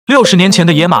60年前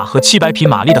的野马和700匹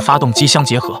马力的发动机相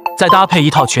结合，再搭配一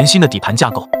套全新的底盘架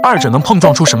构，二者能碰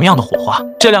撞出什么样的火花？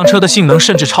这辆车的性能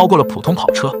甚至超过了普通跑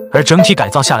车，而整体改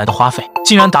造下来的花费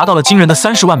竟然达到了惊人的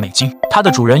30万美金。它的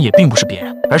主人也并不是别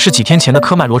人，而是几天前的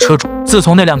科迈罗车主。自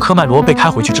从那辆科迈罗被开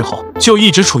回去之后，就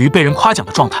一直处于被人夸奖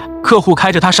的状态。客户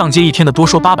开着它上街一天的多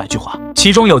说800句话，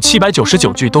其中有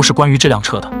799句都是关于这辆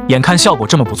车的。眼看效果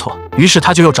这么不错，于是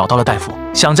他就又找到了大夫，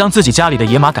想将自己家里的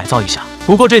野马改造一下。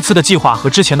不过这次的计划和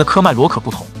之前的科迈罗可不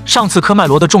同，上次科迈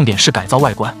罗的重点是改造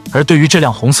外观，而对于这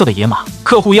辆红色的野马，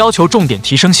客户要求重点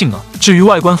提升性能，至于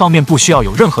外观方面不需要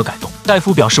有任何改动。戴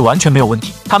夫表示完全没有问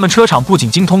题，他们车厂不仅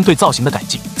精通对造型的改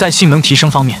进，在性能提升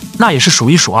方面那也是数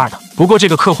一数二的。不过这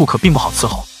个客户可并不好伺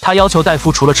候，他要求戴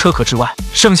夫除了车壳之外，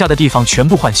剩下的地方全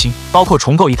部换新，包括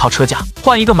重购一套车架，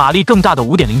换一个马力更大的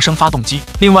5.0升发动机，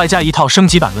另外加一套升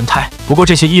级版轮胎。不过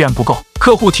这些依然不够，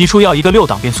客户提出要一个6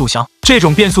档变速箱，这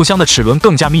种变速箱的齿轮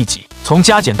更加密集，从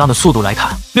加减档的速度来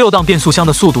看，6档变速箱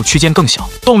的速度区间更小，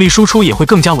动力输出也会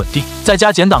更加稳定，在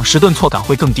加减档时顿挫感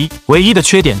会更低。唯一的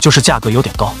缺点就是价格有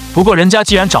点高，不过人家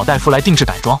既然找戴夫来定制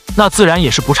改装，那自然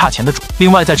也是不差钱的主。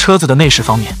另外在车子的内饰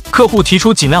方面，客户提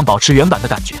出尽量保持原版的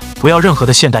感觉，不要任何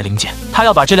的现代零件。他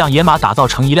要把这辆野马打造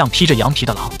成一辆披着羊皮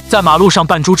的狼，在马路上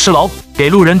扮猪吃老虎，给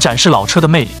路人展示老车的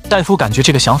魅力。戴夫感觉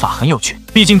这个想法很有趣，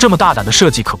毕竟这么大胆的设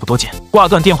计可不多见。挂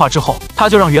断电话之后，他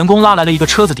就让员工拉来了一个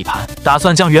车子底盘，打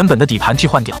算将原本的底盘替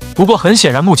换掉。不过很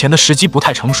显然目前的时机不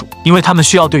太成熟，因为他们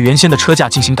需要对原先的车架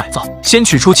进行改造，先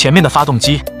取出前面的发动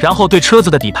机，然后对车子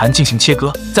的底盘进行切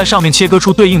割，在上面切割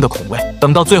出对应的孔位，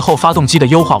等到最后发动机的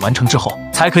优化完成之后，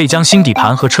才可以将新底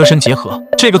盘和车身结合。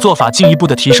这个做法进一步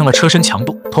的提升了车身强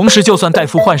度，同时就算戴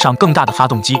夫换上更大的发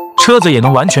动机，车子也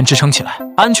能完全支撑起来，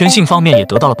安全性方面也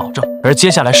得到了保证。而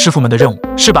接下来师傅们的任务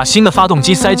是把新的发动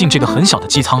机塞进这个很小的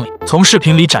机舱里。从视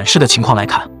频里展示的情况来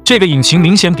看，这个引擎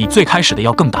明显比最开始的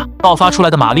要更大，爆发出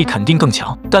来的马力肯定更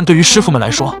强，但对于师傅们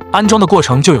来说，安装的过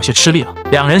程就有些吃力了。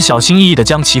两人小心翼翼地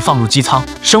将其放入机舱，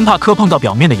生怕磕碰到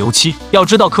表面的油漆。要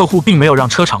知道客户并没有让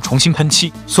车厂重新喷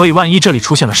漆，所以万一这里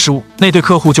出现了失误，那对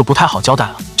客户就不太好交代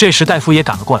了。这时戴夫也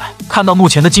赶了过来，看到目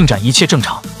前的进展一切正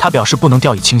常，他表示不能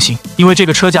掉以轻心，因为这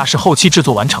个车架是后期制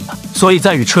作完成的，所以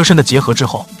在与车身的结合之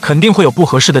后，肯定会有不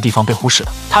合适的地方被忽视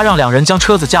的。他让两人将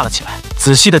车子架了起来，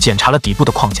仔细地检查了底部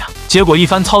的框架，结果一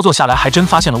番操作下来，还真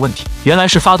发现了问题。原来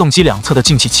是发动机两侧的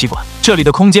进气气管，这里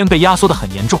的空间被压缩得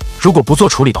很严重，如果不做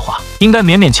处理的话，应该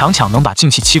勉勉强强能把进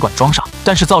气气管装上，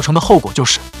但是造成的后果就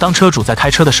是，当车主在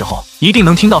开车的时候，一定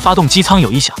能听到发动机舱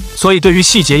有异响。所以对于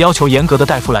细节要求严格的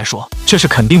戴夫来说，这是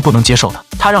肯定不能接受的。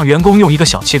他让员工用一个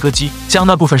小切割机将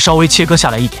那部分稍微切割下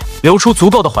来一点，留出足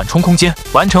够的缓冲空间。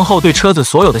完成后，对车子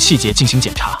所有的细节进行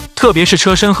检查，特别是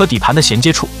车身和底盘的衔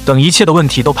接处等一切的问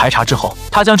题都排查之后，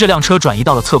他将这辆车转移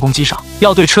到了测工机上，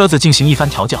要对车子进行一番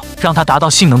调教，让它达到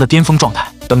性能的巅峰状态。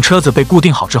等车子被固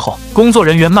定好之后，工作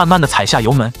人员慢慢地踩下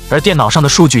油门，而电脑上的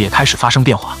数据也开始发生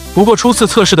变化。不过初次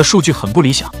测试的数据很不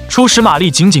理想，初始马力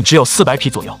仅只有400匹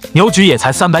左右，扭矩也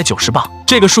才390磅，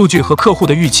这个数据和客户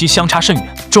的预期相差甚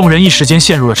远。众人一时间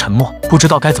陷入了沉默，不知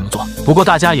道该怎么做。不过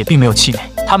大家也并没有气馁，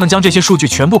他们将这些数据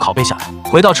全部拷贝下来，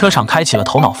回到车厂开启了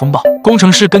头脑风暴。工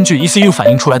程师根据 ECU 反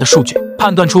映出来的数据，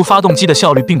判断出发动机的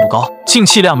效率并不高，进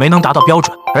气量没能达到标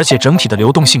准，而且整体的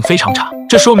流动性非常差。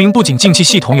这说明不仅进气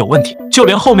系统有问题，就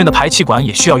连后面的排气管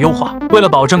也需要优化。为了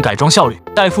保证改装效率，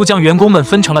戴夫将员工们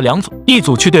分成了2组，一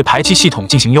组去对排气系统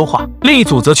进行优化，另一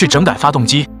组则去整改发动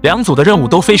机。2组的任务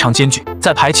都非常艰巨。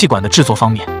在排气管的制作方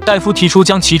面，戴夫提出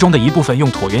将其中的一部分用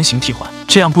椭圆形替换，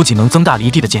这样不仅能增大离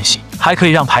地的间隙，还可以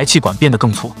让排气管变得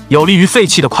更粗，有利于废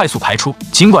气的快速排出。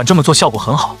尽管这么做效果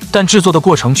很好，但制作的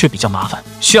过程却比较麻烦，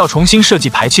需要重新设计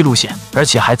排气路线，而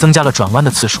且还增加了转弯的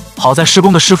次数。好在施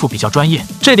工的师傅比较专业，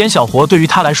这点小活对于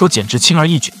他来说简直轻而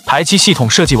易举。排气系统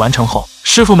设计完成后，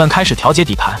师傅们开始调节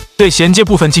底盘，对衔接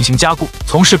部分进行加固。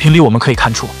从视频里我们可以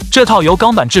看出，这套由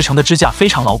钢板制成的支架非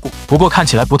常牢固，不过看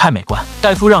起来不太美观。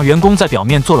戴夫让员工在表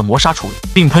面做了磨砂处理，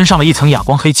并喷上了一层哑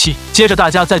光黑漆，接着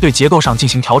大家再对结构上进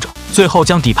行调整，最后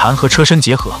将底盘和车身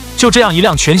结合。就这样，一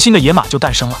辆全新的野马就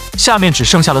诞生了。下面只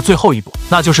剩下了最后一步，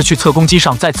那就是去测工机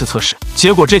上再次测试。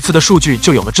结果这次的数据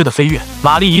就有了质的飞跃，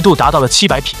马力一度达到了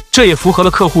700匹，这也符合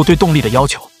了客户对动力的要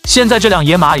求。现在这辆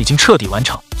野马已经彻底完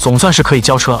成，总算是可以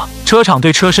交车了。车厂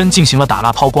对车身进行了打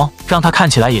蜡抛光，让它看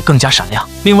起来也更加闪亮。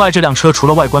另外，这辆车除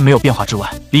了外观没有变化之外，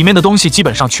里面的东西基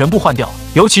本上全部换掉了，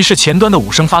尤其是前端的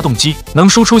5升发动机，能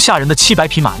输出吓人的700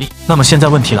匹马力。那么现在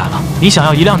问题来了，你想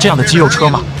要一辆这样的肌肉车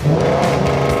吗？